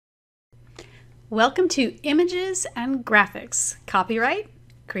Welcome to Images and Graphics, Copyright,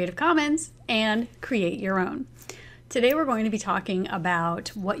 Creative Commons, and Create Your Own. Today we're going to be talking about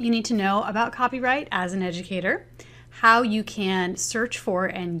what you need to know about copyright as an educator, how you can search for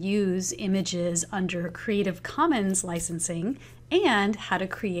and use images under Creative Commons licensing, and how to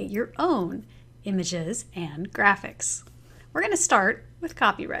create your own images and graphics. We're going to start with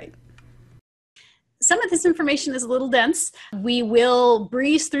copyright. Some of this information is a little dense. We will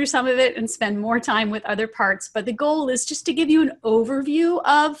breeze through some of it and spend more time with other parts, but the goal is just to give you an overview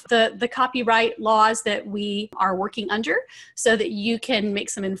of the copyright laws that we are working under so that you can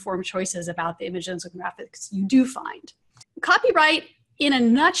make some informed choices about the images and graphics you do find. Copyright, in a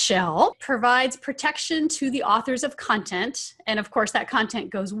nutshell, provides protection to the authors of content, and of course that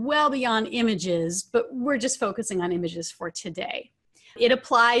content goes well beyond images, but we're just focusing on images for today. It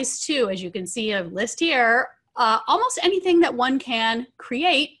applies to, as you can see a list here, almost anything that one can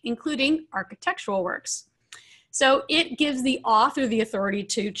create, including architectural works. So it gives the author the authority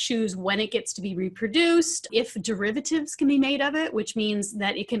to choose when it gets to be reproduced, if derivatives can be made of it, which means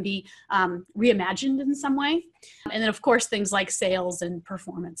that it can be reimagined in some way. And then of course things like sales and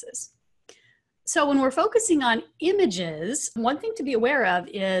performances. So when we're focusing on images, one thing to be aware of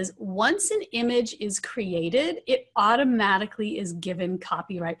is once an image is created, it automatically is given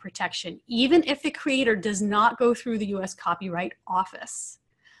copyright protection, even if the creator does not go through the US Copyright Office.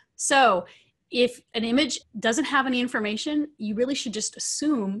 So if an image doesn't have any information, you really should just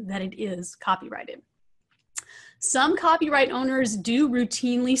assume that it is copyrighted. Some copyright owners do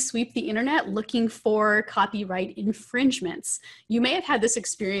routinely sweep the internet looking for copyright infringements. You may have had this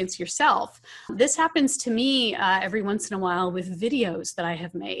experience yourself. This happens to me every once in a while with videos that I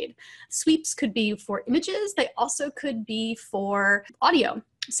have made. Sweeps could be for images. They also could be for audio.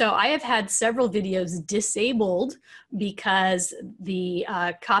 So I have had several videos disabled because the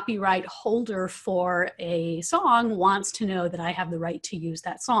copyright holder for a song wants to know that I have the right to use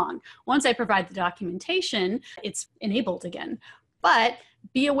that song. Once I provide the documentation, it's enabled again. But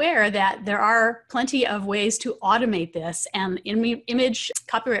be aware that there are plenty of ways to automate this, and image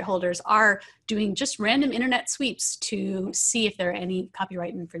copyright holders are doing just random internet sweeps to see if there are any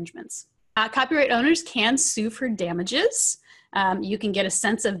copyright infringements. Copyright owners can sue for damages. You can get a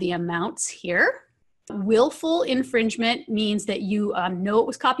sense of the amounts here. Willful infringement means that you know it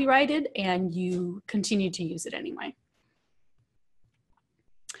was copyrighted and you continue to use it anyway.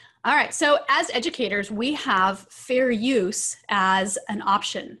 All right, so as educators, we have fair use as an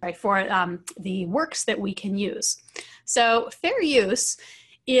option, right, for the works that we can use. So fair use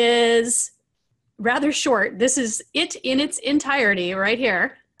is rather short. This is it in its entirety right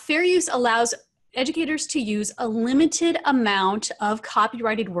here. Fair use allows educators to use a limited amount of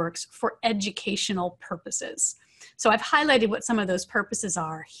copyrighted works for educational purposes. So I've highlighted what some of those purposes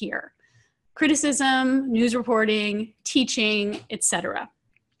are here: criticism, news reporting, teaching, etc.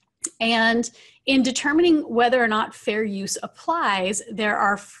 And in determining whether or not fair use applies, there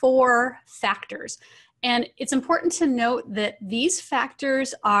are 4 factors. And it's important to note that these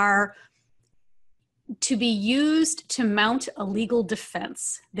factors are to be used to mount a legal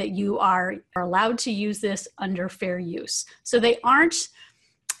defense, that you are allowed to use this under fair use. So they aren't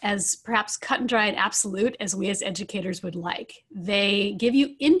as perhaps cut and dry and absolute as we as educators would like. They give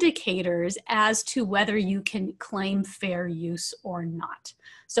you indicators as to whether you can claim fair use or not.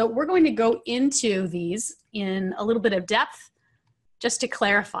 So we're going to go into these in a little bit of depth just to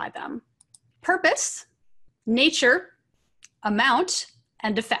clarify them. Purpose, nature, amount,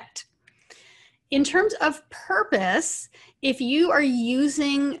 and effect. In terms of purpose, if you are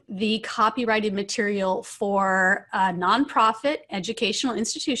using the copyrighted material for a nonprofit educational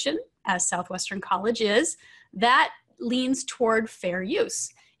institution, as Southwestern College is, that leans toward fair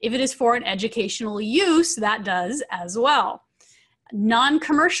use. If it is for an educational use, that does as well.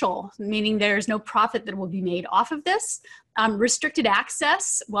 Non-commercial, meaning there's no profit that will be made off of this. Restricted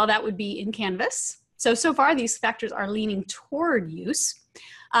access, well, that would be in Canvas. So far these factors are leaning toward use.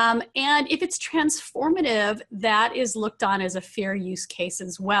 And if it's transformative, that is looked on as a fair use case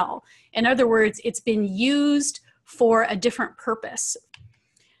as well. In other words, it's been used for a different purpose.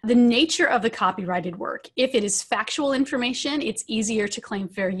 The nature of the copyrighted work: if it is factual information, it's easier to claim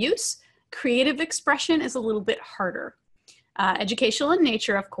fair use. Creative expression is a little bit harder. Educational in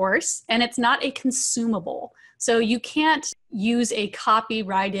nature, of course, and it's not a consumable. So you can't use a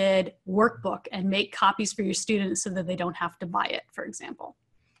copyrighted workbook and make copies for your students so that they don't have to buy it, for example.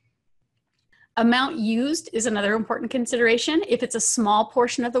 Amount used is another important consideration. If it's a small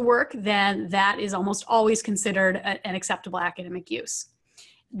portion of the work, then that is almost always considered an acceptable academic use.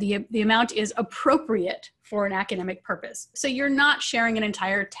 the amount is appropriate for an academic purpose. So you're not sharing an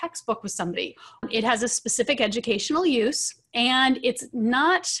entire textbook with somebody. It has a specific educational use, and it's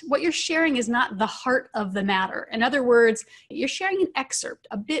not, what you're sharing is not the heart of the matter. In other words, you're sharing an excerpt,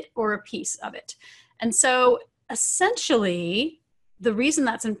 a bit or a piece of it. And so essentially, the reason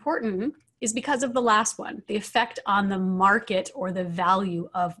that's important is because of the last one, the effect on the market or the value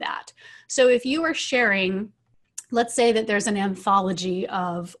of that. So if you are sharing, let's say that there's an anthology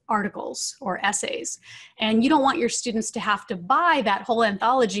of articles or essays, and you don't want your students to have to buy that whole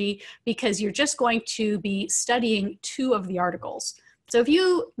anthology because you're just going to be studying 2 of the articles. So if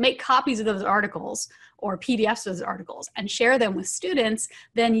you make copies of those articles or PDFs of those articles and share them with students,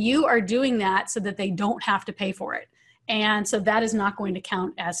 then you are doing that so that they don't have to pay for it. And so that is not going to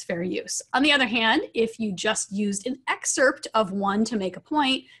count as fair use. On the other hand, if you just used an excerpt of one to make a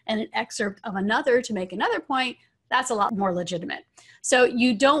point and an excerpt of another to make another point, that's a lot more legitimate. So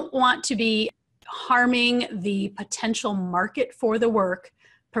you don't want to be harming the potential market for the work,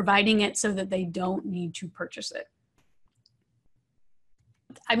 providing it so that they don't need to purchase it.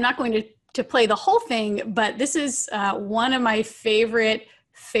 I'm not going to play the whole thing, but this is one of my favorite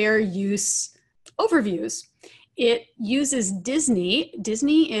fair use overviews. It uses Disney.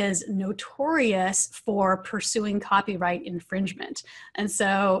 Disney is notorious for pursuing copyright infringement. And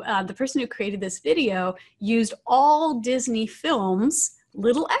so the person who created this video used all Disney films,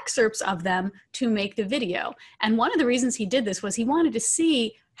 little excerpts of them, to make the video. And one of the reasons he did this was he wanted to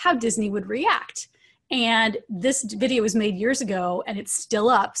see how Disney would react. And this video was made years ago and it's still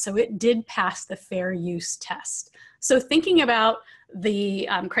up, so it did pass the fair use test. So thinking about the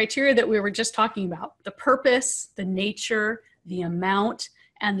criteria that we were just talking about, the purpose, the nature, the amount,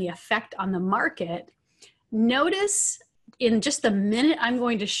 and the effect on the market, notice in just the minute I'm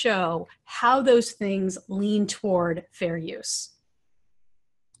going to show how those things lean toward fair use.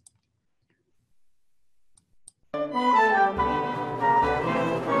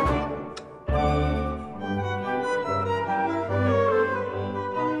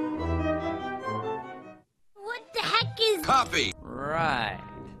 Copy. Right.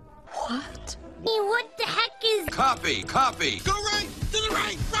 What? What the heck is... Copy. Go right, to the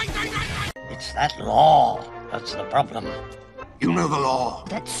right. It's that law that's the problem. You know the law.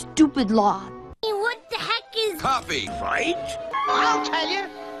 That stupid law. What the heck is... Copy. Right? I'll tell you.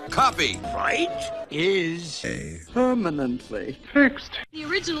 Copy. Right is Permanently fixed. The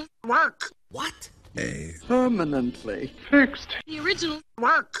original Work. What? permanently Fixed. The original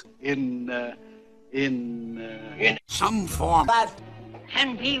Work. In Some form. that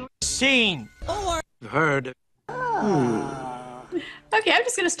can be seen or Heard. Okay, I'm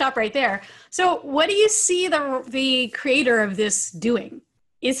just going to stop right there. So what do you see the creator of this doing?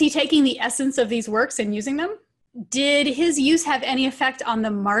 Is he taking the essence of these works and using them? Did his use have any effect on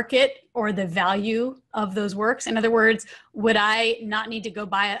the market or the value of those works? In other words, would I not need to go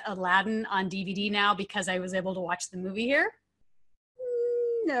buy Aladdin on DVD now because I was able to watch the movie here?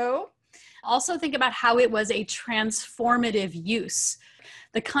 No. Also think about how it was a transformative use.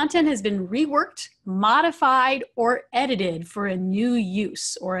 The content has been reworked, modified, or edited for a new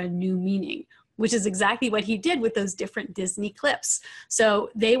use or a new meaning, which is exactly what he did with those different Disney clips.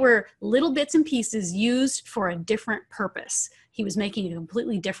 So they were little bits and pieces used for a different purpose. He was making a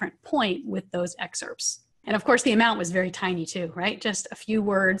completely different point with those excerpts. And of course, the amount was very tiny too, right? Just a few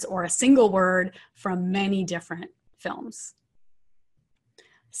words or a single word from many different films.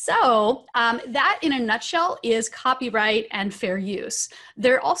 So that in a nutshell is copyright and fair use.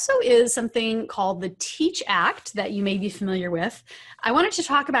 There also is something called the Teach Act that you may be familiar with. I wanted to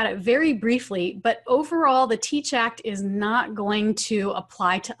talk about it very briefly, but overall the Teach Act is not going to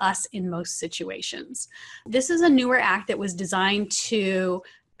apply to us in most situations. This is a newer act that was designed to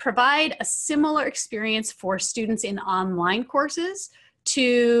provide a similar experience for students in online courses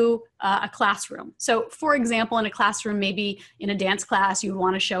to a classroom. So for example, in a classroom, maybe in a dance class, you would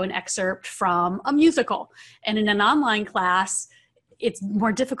want to show an excerpt from a musical. And in an online class, it's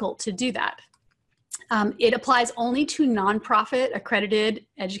more difficult to do that. It applies only to nonprofit accredited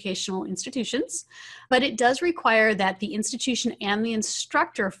educational institutions, but it does require that the institution and the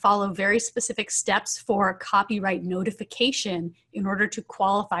instructor follow very specific steps for copyright notification in order to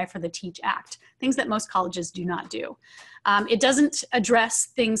qualify for the Teach Act, things that most colleges do not do. It doesn't address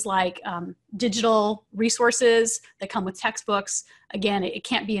things like digital resources that come with textbooks. Again, it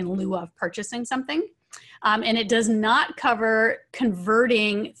can't be in lieu of purchasing something. And it does not cover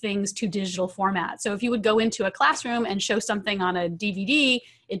converting things to digital format. So if you would go into a classroom and show something on a DVD,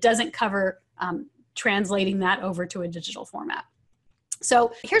 it doesn't cover translating that over to a digital format.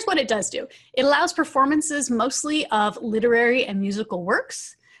 So here's what it does do. It allows performances mostly of literary and musical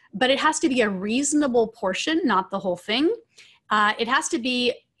works. but it has to be a reasonable portion, not the whole thing. It has to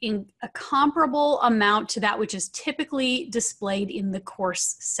be in a comparable amount to that which is typically displayed in the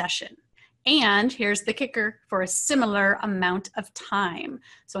course session. And here's the kicker, for a similar amount of time.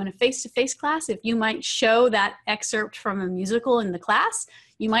 So in a face-to-face class, if you might show that excerpt from a musical in the class,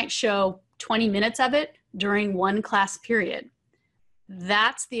 you might show 20 minutes of it during one class period.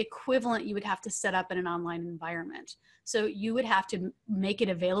 That's the equivalent you would have to set up in an online environment. So you would have to make it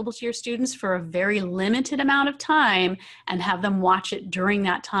available to your students for a very limited amount of time and have them watch it during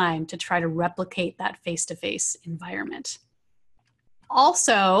that time to try to replicate that face-to-face environment.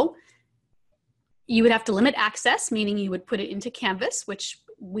 Also, you would have to limit access, meaning you would put it into Canvas, which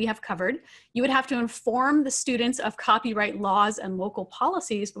we have covered. You would have to inform the students of copyright laws and local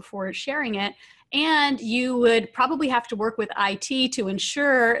policies before sharing it. And you would probably have to work with IT to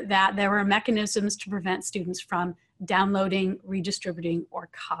ensure that there were mechanisms to prevent students from downloading, redistributing, or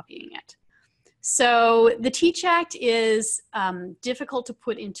copying it. So the Teach Act is difficult to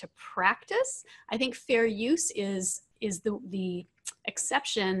put into practice. I think fair use is the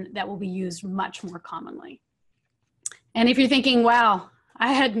exception that will be used much more commonly. And if you're thinking, wow,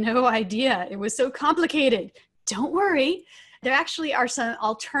 I had no idea, it was so complicated, don't worry. There actually are some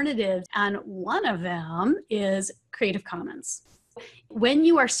alternatives, and one of them is Creative Commons. When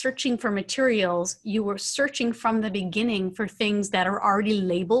you are searching for materials, you are searching from the beginning for things that are already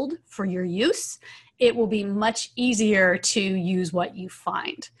labeled for your use. It will be much easier to use what you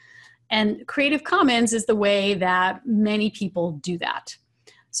find. And Creative Commons is the way that many people do that.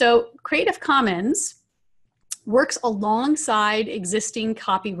 So Creative Commons works alongside existing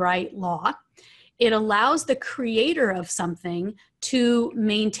copyright law. It allows the creator of something to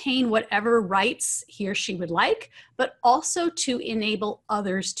maintain whatever rights he or she would like, but also to enable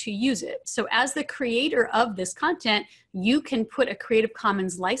others to use it. So as the creator of this content, you can put a Creative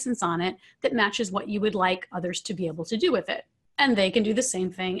Commons license on it that matches what you would like others to be able to do with it. And they can do the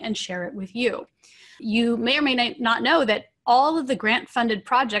same thing and share it with you. You may or may not know that all of the grant-funded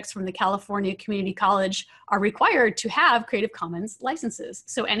projects from the California Community College are required to have Creative Commons licenses.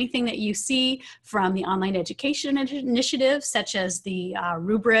 So anything that you see from the online education initiative, such as the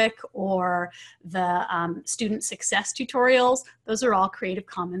rubric or the student success tutorials, those are all Creative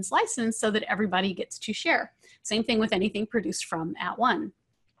Commons licensed so that everybody gets to share. Same thing with anything produced from @ONE.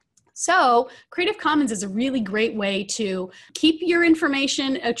 So Creative Commons is a really great way to keep your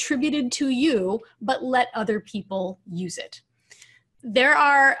information attributed to you, but let other people use it. There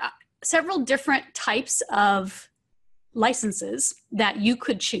are several different types of licenses that you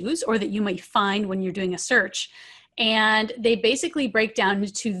could choose or that you might find when you're doing a search. And they basically break down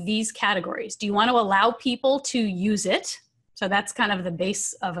into these categories. Do you want to allow people to use it? So that's kind of the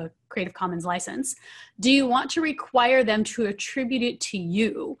base of a Creative Commons license. Do you want to require them to attribute it to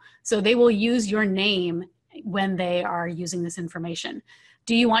you? So they will use your name when they are using this information.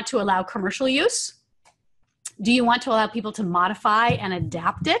 Do you want to allow commercial use? Do you want to allow people to modify and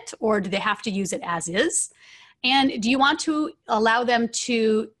adapt it, or do they have to use it as is? And do you want to allow them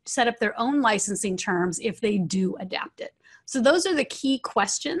to set up their own licensing terms if they do adapt it? So those are the key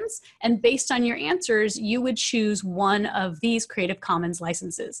questions, and based on your answers, you would choose one of these Creative Commons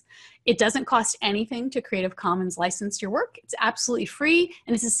licenses. It doesn't cost anything to Creative Commons license your work. It's absolutely free,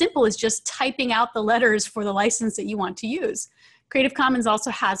 and it's as simple as just typing out the letters for the license that you want to use. Creative Commons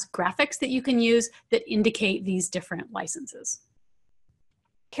also has graphics that you can use that indicate these different licenses.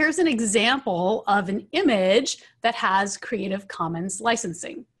 Here's an example of an image that has Creative Commons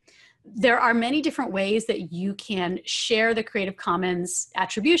licensing. There are many different ways that you can share the Creative Commons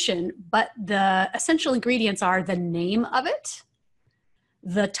attribution, but the essential ingredients are the name of it,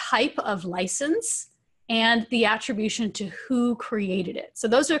 the type of license, and the attribution to who created it. So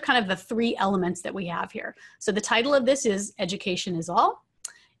those are kind of the three elements that we have here. So the title of this is Education is All.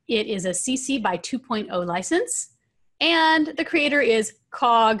 It is a CC by 2.0 license. And the creator is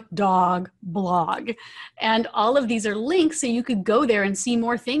Cog Dog Blog. And all of these are links, so you could go there and see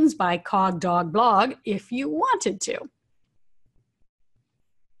more things by Cog Dog Blog if you wanted to.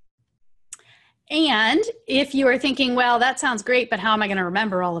 And if you are thinking, well, that sounds great, but how am I going to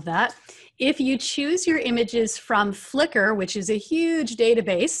remember all of that? If you choose your images from Flickr, which is a huge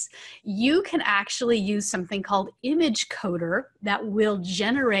database, you can actually use something called Image Coder that will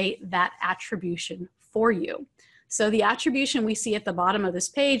generate that attribution for you. So the attribution we see at the bottom of this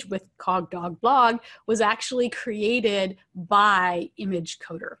page with Cog Dog Blog was actually created by Image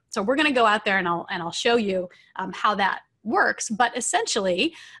Coder. So we're going to go out there and I'll show you how that works. But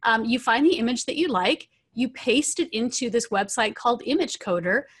essentially, you find the image that you like, you paste it into this website called Image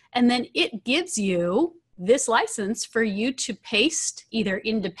Coder, and then it gives you this license for you to paste either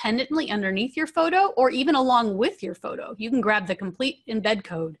independently underneath your photo or even along with your photo. You can grab the complete embed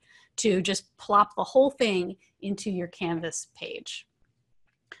code to just plop the whole thing into your Canvas page.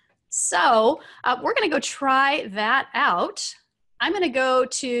 So we're going to go try that out. I'm going to go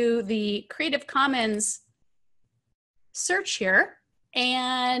to the Creative Commons search here,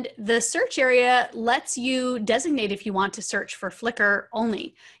 and the search area lets you designate if you want to search for Flickr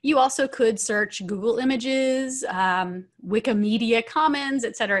only. You also could search Google Images, Wikimedia Commons,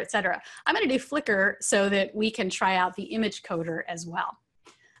 et cetera, et cetera. I'm going to do Flickr so that we can try out the image coder as well.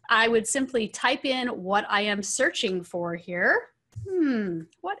 I would simply type in what I am searching for here.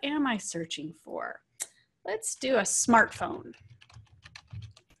 What am I searching for? Let's do a smartphone.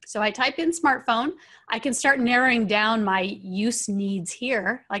 So I type in smartphone. I can start narrowing down my use needs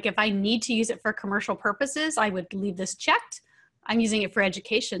here. Like if I need to use it for commercial purposes, I would leave this checked. I'm using it for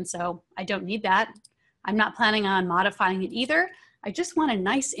education, so I don't need that. I'm not planning on modifying it either. I just want a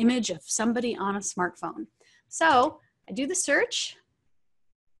nice image of somebody on a smartphone. So I do the search.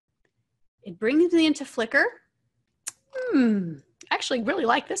 It brings me into Flickr. I actually really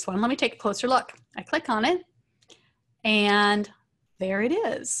like this one. Let me take a closer look. I click on it, and there it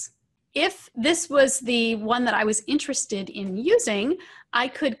is. If this was the one that I was interested in using, I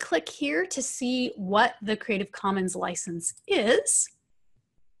could click here to see what the Creative Commons license is.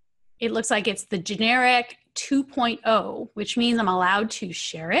 It looks like it's the generic 2.0, which means I'm allowed to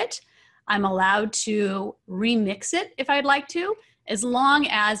share it. I'm allowed to remix it if I'd like to, as long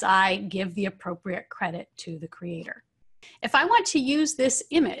as I give the appropriate credit to the creator. If I want to use this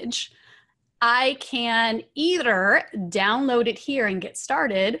image, I can either download it here and get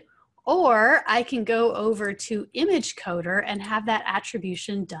started, or I can go over to Image Coder and have that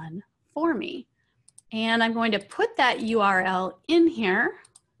attribution done for me. And I'm going to put that URL in here,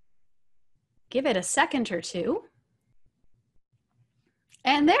 give it a second or two,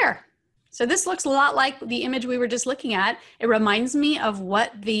 and there. So this looks a lot like the image we were just looking at. It reminds me of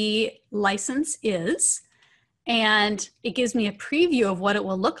what the license is, and it gives me a preview of what it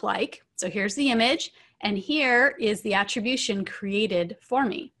will look like. So here's the image, and here is the attribution created for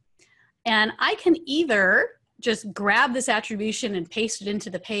me. And I can either just grab this attribution and paste it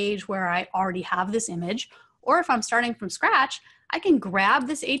into the page where I already have this image, or if I'm starting from scratch, I can grab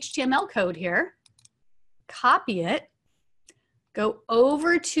this HTML code here, copy it, go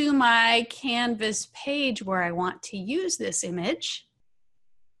over to my Canvas page where I want to use this image.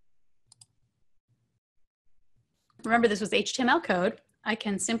 Remember, this was HTML code. I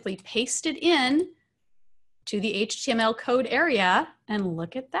can simply paste it in to the HTML code area, and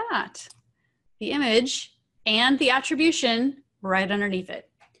look at that. The image and the attribution right underneath it.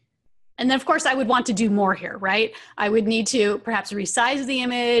 And then of course I would want to do more here, right? I would need to perhaps resize the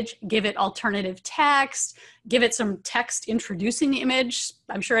image, give it alternative text, give it some text introducing the image.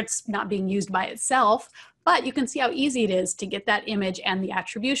 I'm sure it's not being used by itself, but you can see how easy it is to get that image and the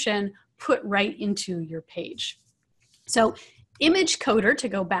attribution put right into your page. So Image Coder, to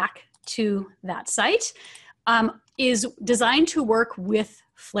go back to that site, is designed to work with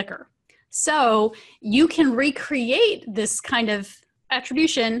Flickr. So you can recreate this kind of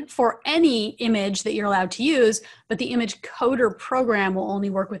attribution for any image that you're allowed to use, but the Image Coder program will only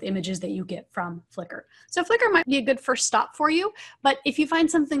work with images that you get from Flickr. So Flickr might be a good first stop for you, but if you find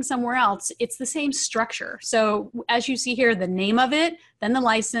something somewhere else, it's the same structure. So as you see here, the name of it, then the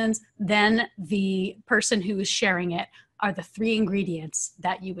license, then the person who is sharing it are the three ingredients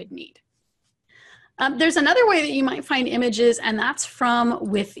that you would need. There's another way that you might find images, and that's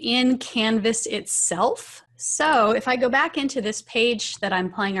from within Canvas itself. So if I go back into this page that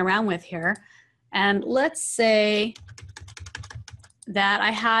I'm playing around with here, and let's say that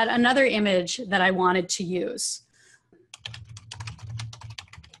I had another image that I wanted to use.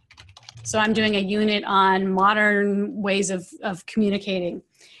 So I'm doing a unit on modern ways of communicating.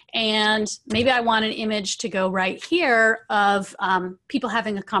 And maybe I want an image to go right here of people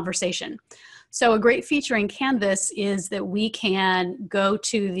having a conversation. So a great feature in Canvas is that we can go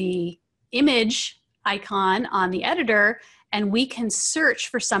to the image icon on the editor, and we can search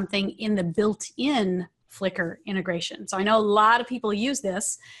for something in the built-in Flickr integration. So I know a lot of people use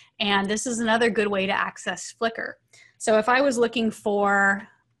this, and this is another good way to access Flickr. So if I was looking for,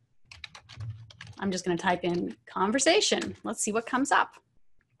 I'm just going to type in conversation. Let's see what comes up.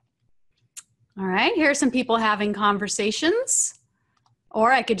 All right, here are some people having conversations.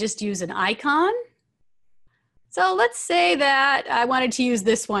 Or I could just use an icon. So let's say that I wanted to use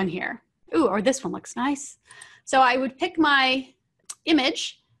this one here. Ooh, or this one looks nice. So I would pick my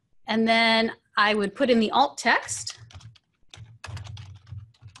image, and then I would put in the alt text.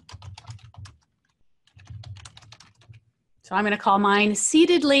 So I'm going to call mine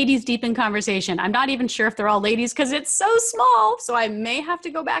Seated Ladies Deep in Conversation. I'm not even sure if they're all ladies because it's so small. So I may have to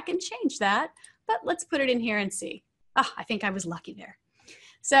go back and change that. But let's put it in here and see. Oh, I think I was lucky there.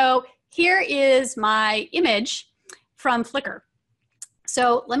 So here is my image from Flickr.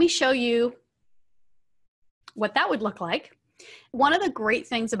 So let me show you what that would look like. One of the great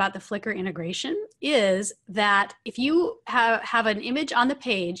things about the Flickr integration is that if you have an image on the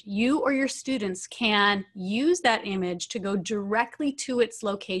page, you or your students can use that image to go directly to its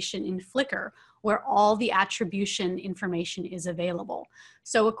location in Flickr, where all the attribution information is available.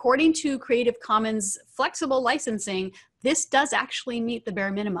 So according to Creative Commons flexible licensing, this does actually meet the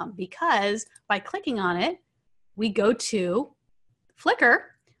bare minimum, because by clicking on it, we go to Flickr,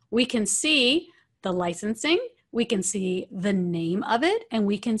 we can see the licensing, we can see the name of it, and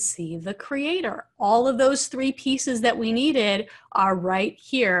we can see the creator. All of those three pieces that we needed are right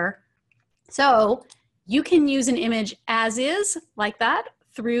here. So you can use an image as is, like that,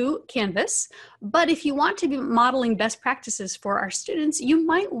 through Canvas. But if you want to be modeling best practices for our students, you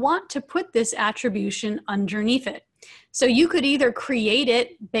might want to put this attribution underneath it. So you could either create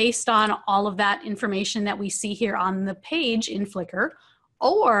it based on all of that information that we see here on the page in Flickr,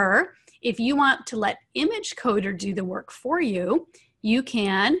 or if you want to let ImageCoder do the work for you, you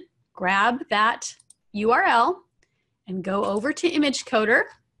can grab that URL and go over to ImageCoder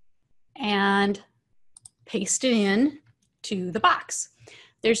and paste it in to the box.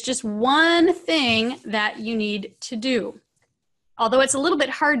 There's just one thing that you need to do. Although it's a little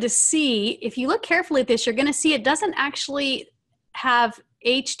bit hard to see, if you look carefully at this, you're going to see it doesn't actually have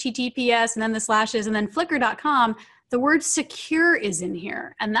HTTPS and then the slashes and then flickr.com. The word secure is in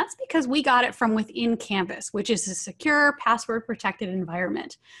here, and that's because we got it from within Canvas, which is a secure, password-protected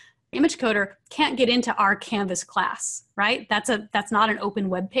environment. ImageCoder can't get into our Canvas class, right? That's not an open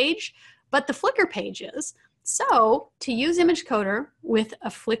web page, but the Flickr page is. So to use ImageCoder with a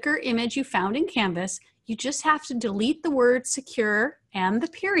Flickr image you found in Canvas, you just have to delete the word secure and the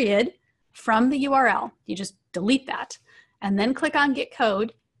period from the URL. You just delete that, and then click on Get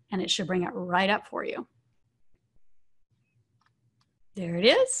Code, and it should bring it right up for you. There it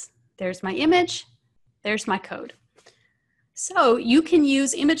is. There's my image. There's my code. So you can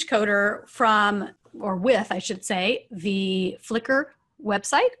use ImageCoder from, or with, I should say, the Flickr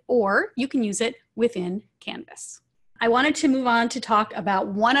website, or you can use it within Canvas. I wanted to move on to talk about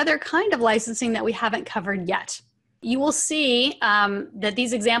one other kind of licensing that we haven't covered yet. You will see that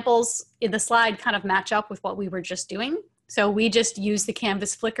these examples in the slide kind of match up with what we were just doing. So we just used the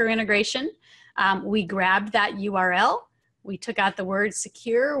Canvas Flickr integration. We grabbed that URL. We took out the word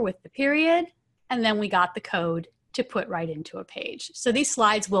secure with the period, and then we got the code to put right into a page. So these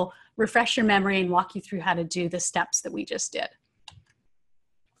slides will refresh your memory and walk you through how to do the steps that we just did.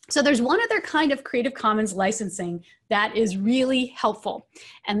 So there's one other kind of Creative Commons licensing that is really helpful,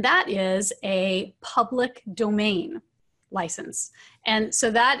 and that is a public domain license. And so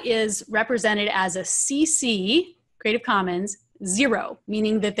that is represented as a CC, Creative Commons, 0,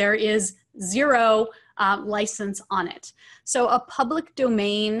 meaning that there is 0 license on it. So a public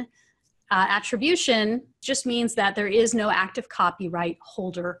domain attribution just means that there is no active copyright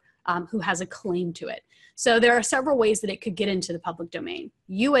holder who has a claim to it. So there are several ways that it could get into the public domain.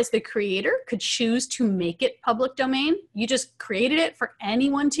 You as the creator could choose to make it public domain. You just created it for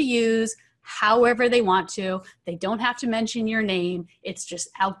anyone to use however they want to. They don't have to mention your name. It's just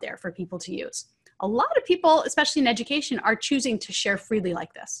out there for people to use. A lot of people, especially in education, are choosing to share freely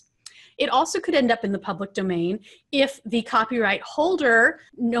like this. It also could end up in the public domain if the copyright holder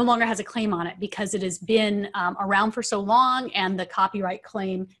no longer has a claim on it because it has been around for so long and the copyright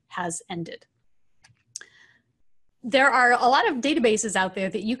claim has ended. There are a lot of databases out there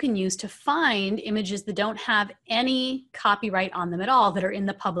that you can use to find images that don't have any copyright on them at all that are in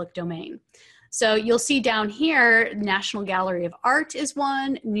the public domain. So you'll see down here, National Gallery of Art is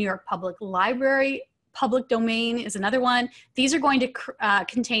one, New York Public Library public domain is another one. These are going to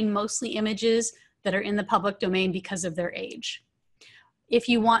contain mostly images that are in the public domain because of their age. If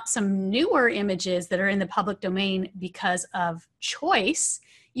you want some newer images that are in the public domain because of choice,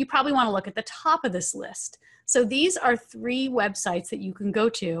 you probably want to look at the top of this list. So these are 3 websites that you can go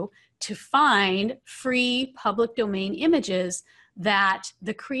to find free public domain images that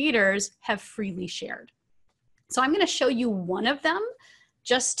the creators have freely shared. So I'm going to show you one of them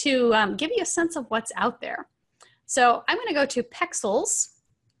just to give you a sense of what's out there. So I'm going to go to Pexels,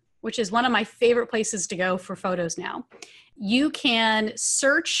 which is one of my favorite places to go for photos now. You can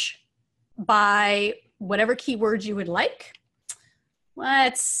search by whatever keywords you would like.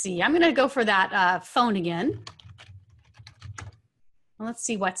 Let's see, I'm going to go for that phone again. Let's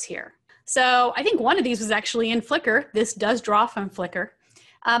see what's here. So I think one of these was actually in Flickr. This does draw from Flickr.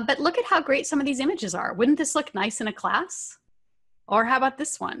 But look at how great some of these images are. Wouldn't this look nice in a class? Or how about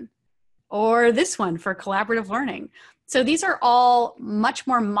this one? Or this one for collaborative learning? So these are all much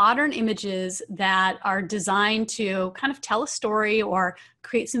more modern images that are designed to kind of tell a story or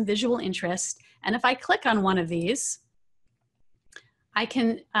create some visual interest. And if I click on one of these, I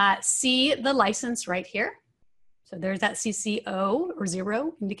can see the license right here. So there's that CC0 or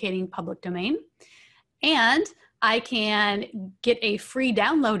 0 indicating public domain. And I can get a free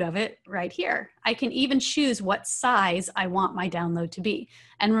download of it right here. I can even choose what size I want my download to be.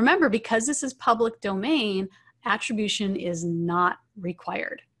 And remember, because this is public domain, attribution is not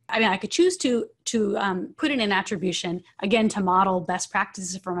required. I mean, I could choose to put it in attribution, again, to model best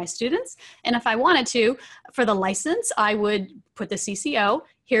practices for my students. And if I wanted to, for the license, I would put the CC0.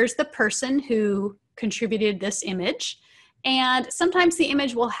 Here's the person who contributed this image. And sometimes the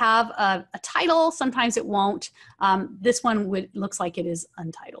image will have a title, sometimes it won't. This one looks like it is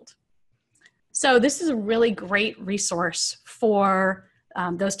untitled. So this is a really great resource for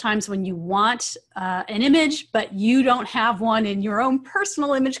those times when you want an image, but you don't have one in your own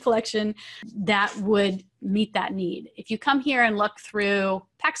personal image collection that would meet that need. If you come here and look through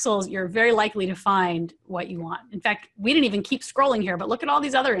Pexels, you're very likely to find what you want. In fact, we didn't even keep scrolling here, but look at all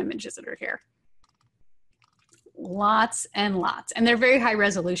these other images that are here. Lots and lots, and they're very high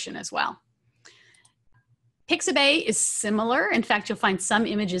resolution as well. Pixabay is similar. In fact, you'll find some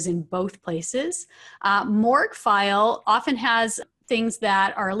images in both places. Morgfile often has things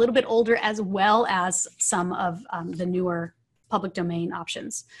that are a little bit older as well as some of the newer public domain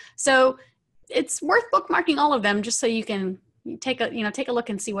options. So it's worth bookmarking all of them just so you can take a look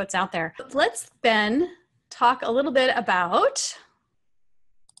and see what's out there. Let's then talk a little bit about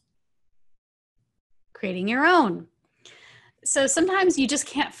creating your own. So sometimes you just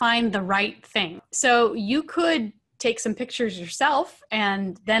can't find the right thing. So you could take some pictures yourself,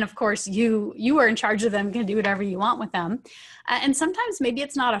 and then of course you are in charge of them, can do whatever you want with them. And sometimes maybe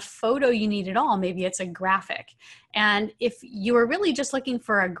it's not a photo you need at all, maybe it's a graphic. And if you are really just looking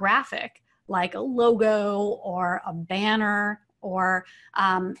for a graphic, like a logo or a banner or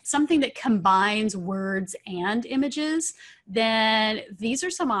something that combines words and images, then these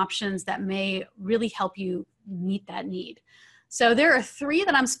are some options that may really help you meet that need. So there are 3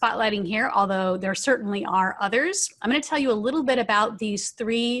 that I'm spotlighting here, although there certainly are others. I'm going to tell you a little bit about these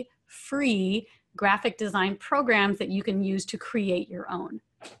 3 free graphic design programs that you can use to create your own.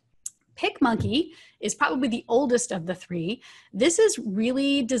 PicMonkey is probably the oldest of the 3. This is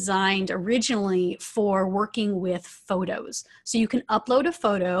really designed originally for working with photos. So you can upload a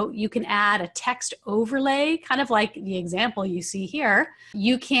photo, you can add a text overlay, kind of like the example you see here.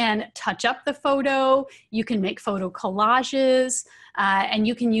 You can touch up the photo, you can make photo collages, and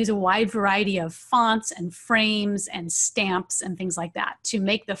you can use a wide variety of fonts and frames and stamps and things like that to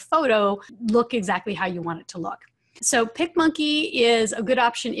make the photo look exactly how you want it to look. So PicMonkey is a good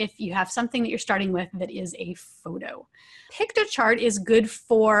option if you have something that you're starting with that is a photo. Piktochart is good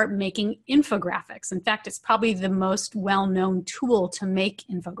for making infographics. In fact, it's probably the most well-known tool to make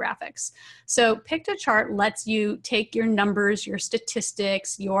infographics. So Piktochart lets you take your numbers, your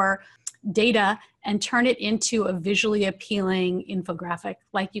statistics, your data, and turn it into a visually appealing infographic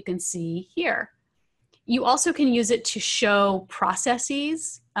like you can see here. You also can use it to show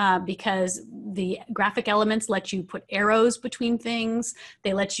processes because the graphic elements let you put arrows between things.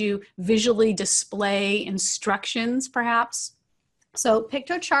 They let you visually display instructions, perhaps. So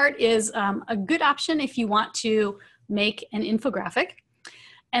Piktochart is a good option if you want to make an infographic.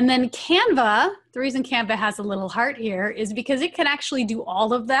 And then Canva, the reason Canva has a little heart here is because it can actually do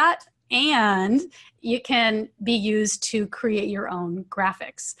all of that, and it can be used to create your own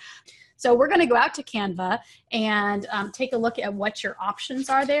graphics. So we're going to go out to Canva and take a look at what your options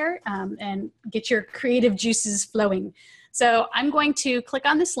are there and get your creative juices flowing. So I'm going to click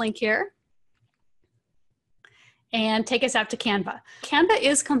on this link here and take us out to Canva. Canva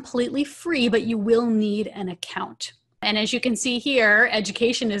is completely free, but you will need an account. And as you can see here,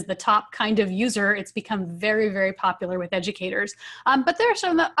 education is the top kind of user. It's become very, very popular with educators. But there are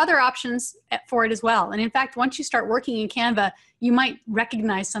some other options for it as well. And in fact, once you start working in Canva, you might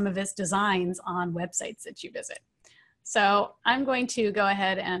recognize some of its designs on websites that you visit. So I'm going to go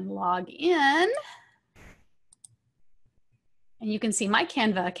ahead and log in. And you can see my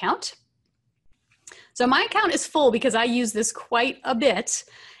Canva account. So my account is full because I use this quite a bit.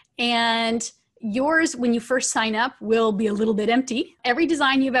 And yours, when you first sign up, will be a little bit empty. Every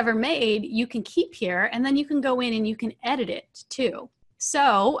design you've ever made, you can keep here, and then you can go in and you can edit it too.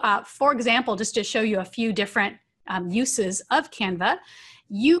 So, for example, just to show you a few different uses of Canva,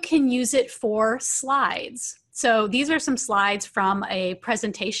 you can use it for slides. So these are some slides from a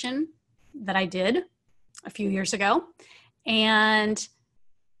presentation that I did a few years ago. And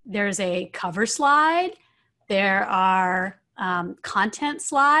there's a cover slide. There are content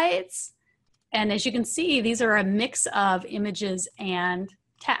slides. And as you can see, these are a mix of images and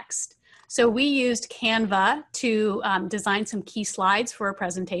text. So we used Canva to design some key slides for a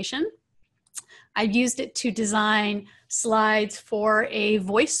presentation. I've used it to design slides for a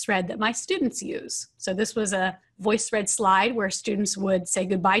voice thread that my students use. So this was a voice thread slide where students would say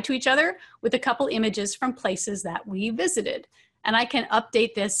goodbye to each other with a couple images from places that we visited. And I can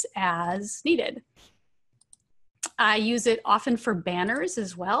update this as needed. I use it often for banners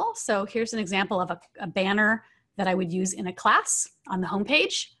as well. So here's an example of a banner that I would use in a class on the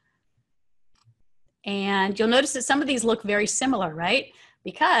homepage. And you'll notice that some of these look very similar, right?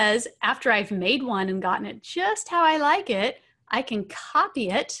 Because after I've made one and gotten it just how I like it, I can copy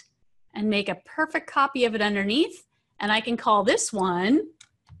it and make a perfect copy of it underneath. And I can call this one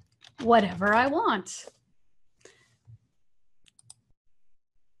whatever I want.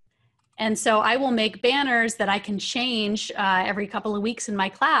 And so I will make banners that I can change every couple of weeks in my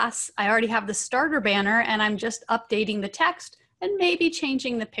class. I already have the starter banner and I'm just updating the text and maybe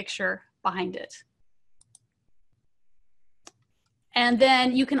changing the picture behind it. And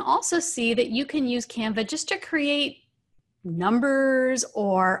then you can also see that you can use Canva just to create numbers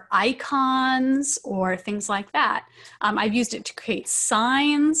or icons or things like that. I've used it to create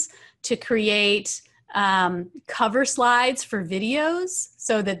signs, to create cover slides for videos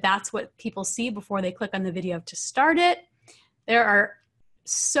so that that's what people see before they click on the video to start it. There are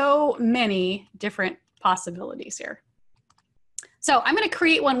so many different possibilities here. So I'm going to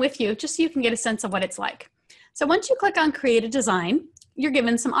create one with you just so you can get a sense of what it's like. So once you click on Create a Design, you're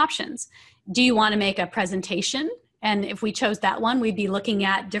given some options. Do you want to make a presentation? And if we chose that one, we'd be looking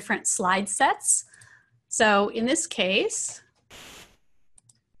at different slide sets. So in this case,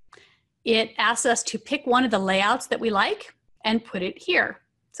 it asks us to pick one of the layouts that we like and put it here.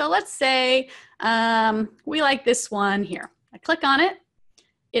 So let's say we like this one here. I click on it.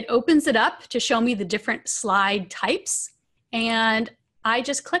 It opens it up to show me the different slide types. And I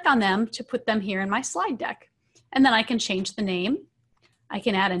just click on them to put them here in my slide deck. And then I can change the name. I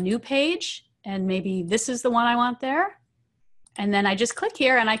can add a new page, and maybe this is the one I want there. And then I just click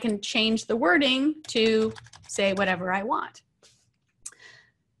here and I can change the wording to say whatever I want.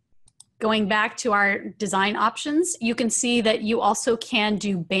 Going back to our design options, you can see that you also can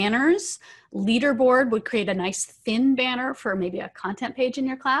do banners. Leaderboard would create a nice thin banner for maybe a content page in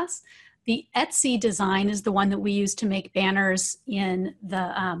your class. The Etsy design is the one that we use to make banners in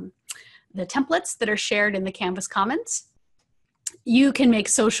the templates that are shared in the Canvas Commons. You can make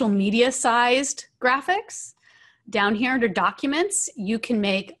social media sized graphics. Down here under documents, you can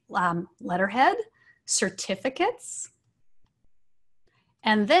make letterhead, certificates.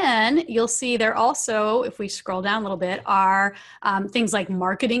 And then you'll see there also, if we scroll down a little bit, are things like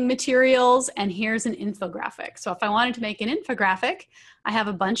marketing materials, and here's an infographic. So if I wanted to make an infographic, I have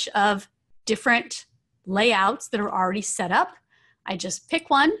a bunch of different layouts that are already set up. I just pick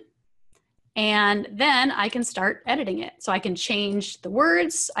one, and then I can start editing it. So I can change the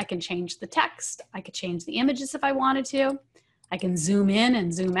words, I can change the text, I could change the images if I wanted to. I can zoom in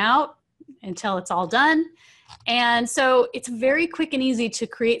and zoom out until it's all done. And so it's very quick and easy to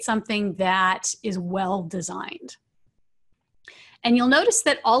create something that is well designed. And you'll notice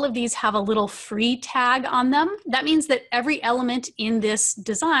that all of these have a little free tag on them. That means that every element in this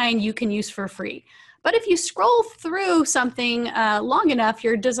design you can use for free. But if you scroll through something long enough,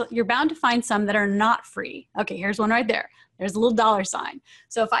 you're bound to find some that are not free. Okay, here's one right there. There's a little $sign.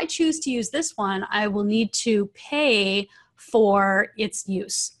 So if I choose to use this one, I will need to pay for its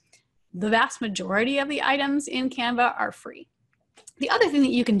use. The vast majority of the items in Canva are free. The other thing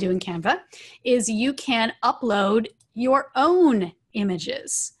that you can do in Canva is you can upload your own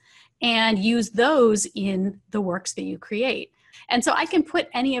images and use those in the works that you create. And so I can put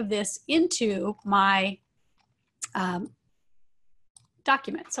any of this into my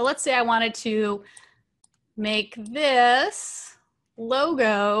document. So let's say I wanted to make this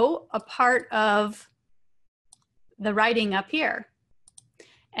logo a part of the writing up here.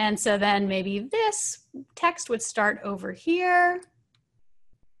 And so then maybe this text would start over here.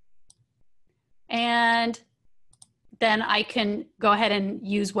 And then I can go ahead and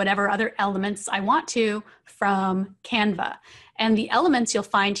use whatever other elements I want to from Canva. And the elements you'll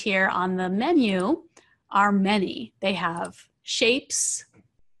find here on the menu are many. They have shapes.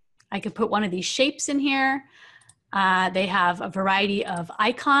 I could put one of these shapes in here. They have a variety of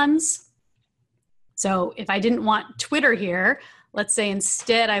icons. So if I didn't want Twitter here, Let's say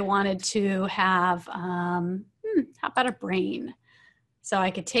instead I wanted to have, how about a brain? So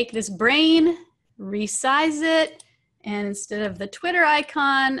I could take this brain, resize it, and instead of the Twitter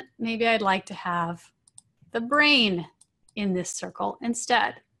icon, maybe I'd like to have the brain in this circle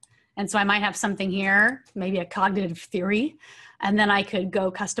instead. And so I might have something here, maybe a cognitive theory, and then I could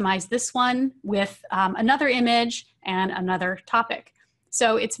go customize this one with another image and another topic.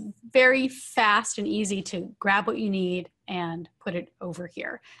 So it's very fast and easy to grab what you need and put it over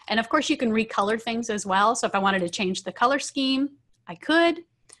here. And of course you can recolor things as well. So if I wanted to change the color scheme, I could.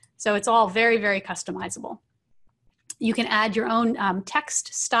 So it's all very, very customizable. You can add your own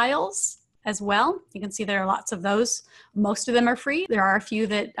text styles as well. You can see there are lots of those. Most of them are free. There are a few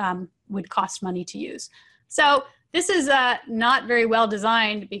that would cost money to use. So this is not very well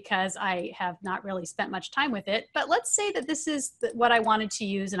designed because I have not really spent much time with it, but let's say that this is what I wanted to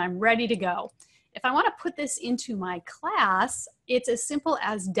use and I'm ready to go. If I want to put this into my class, it's as simple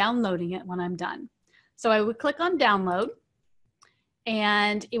as downloading it when I'm done. So I would click on download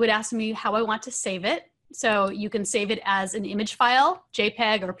and it would ask me how I want to save it. So you can save it as an image file,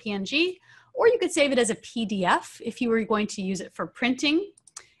 JPEG or PNG, or you could save it as a PDF if you were going to use it for printing.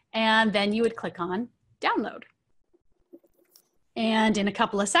 And then you would click on download. And in a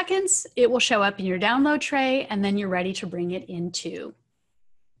couple of seconds, it will show up in your download tray, and then you're ready to bring it into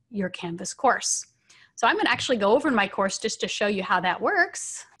your Canvas course. So I'm going to actually go over in my course just to show you how that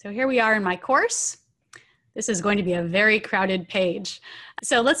works. So here we are in my course. This is going to be a very crowded page.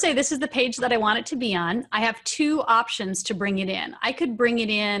 So let's say this is the page that I want it to be on. I have two options to bring it in. I could bring it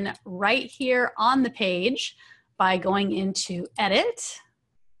in right here on the page by going into Edit,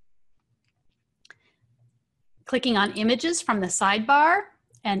 clicking on Images from the sidebar,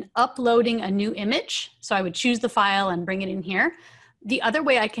 and uploading a new image. So I would choose the file and bring it in here. The other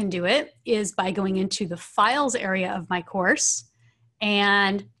way I can do it is by going into the Files area of my course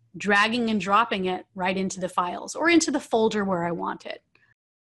and dragging and dropping it right into the files or into the folder where I want it.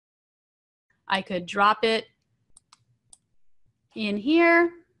 I could drop it in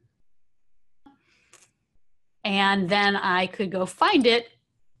here, and then I could go find it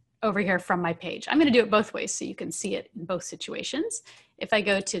over here from my page. I'm going to do it both ways so you can see it in both situations. If I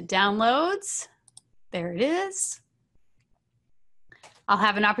go to Downloads, there it is. I'll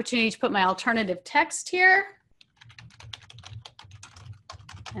have an opportunity to put my alternative text here.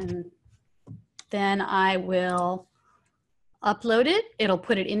 And then I will upload it. It'll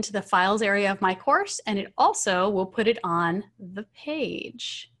put it into the files area of my course, and it also will put it on the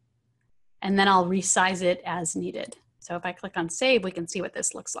page. And then I'll resize it as needed. So if I click on save, we can see what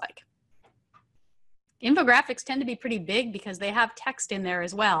this looks like. Infographics tend to be pretty big because they have text in there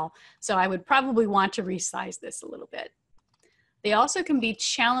as well. So I would probably want to resize this a little bit. They also can be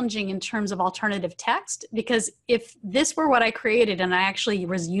challenging in terms of alternative text, because if this were what I created and I actually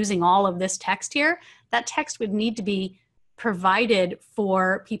was using all of this text here, that text would need to be provided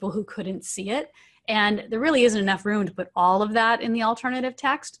for people who couldn't see it. And there really isn't enough room to put all of that in the alternative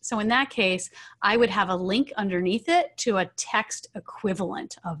text. So in that case, I would have a link underneath it to a text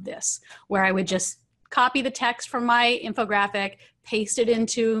equivalent of this, where I would just copy the text from my infographic, paste it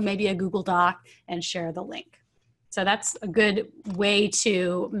into maybe a Google Doc, and share the link. So that's a good way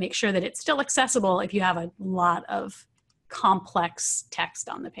to make sure that it's still accessible if you have a lot of complex text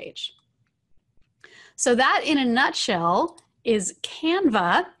on the page. So that, in a nutshell, is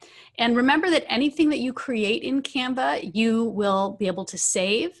Canva. And remember that anything that you create in Canva, you will be able to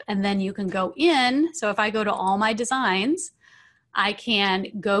save, and then you can go in. So if I go to all my designs, I can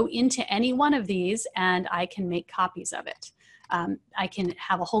go into any one of these and I can make copies of it. I can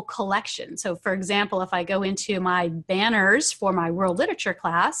have a whole collection. So for example, if I go into my banners for my world literature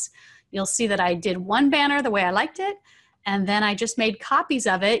class, you'll see that I did one banner the way I liked it, and then I just made copies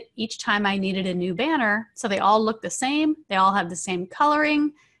of it each time I needed a new banner. So they all look the same, they all have the same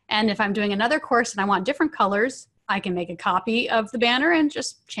coloring, and if I'm doing another course and I want different colors, I can make a copy of the banner and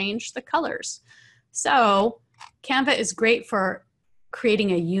just change the colors. So Canva is great for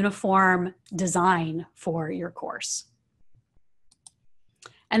creating a uniform design for your course.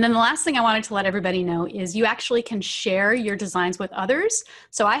 And then the last thing I wanted to let everybody know is you actually can share your designs with others.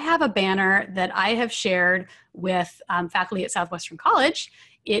 So I have a banner that I have shared with faculty at Southwestern College.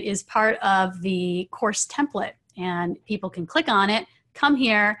 It is part of the course template, and people can click on it, come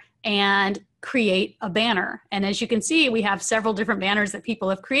here, and create a banner. And as you can see, we have several different banners that people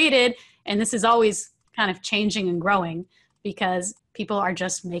have created, and this is always kind of changing and growing because people are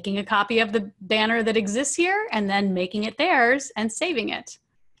just making a copy of the banner that exists here and then making it theirs and saving it.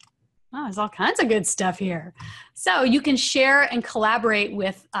 Oh, there's all kinds of good stuff here. So you can share and collaborate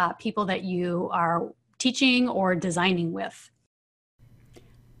with people that you are teaching or designing with.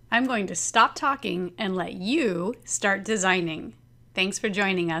 I'm going to stop talking and let you start designing. Thanks for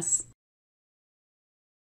joining us.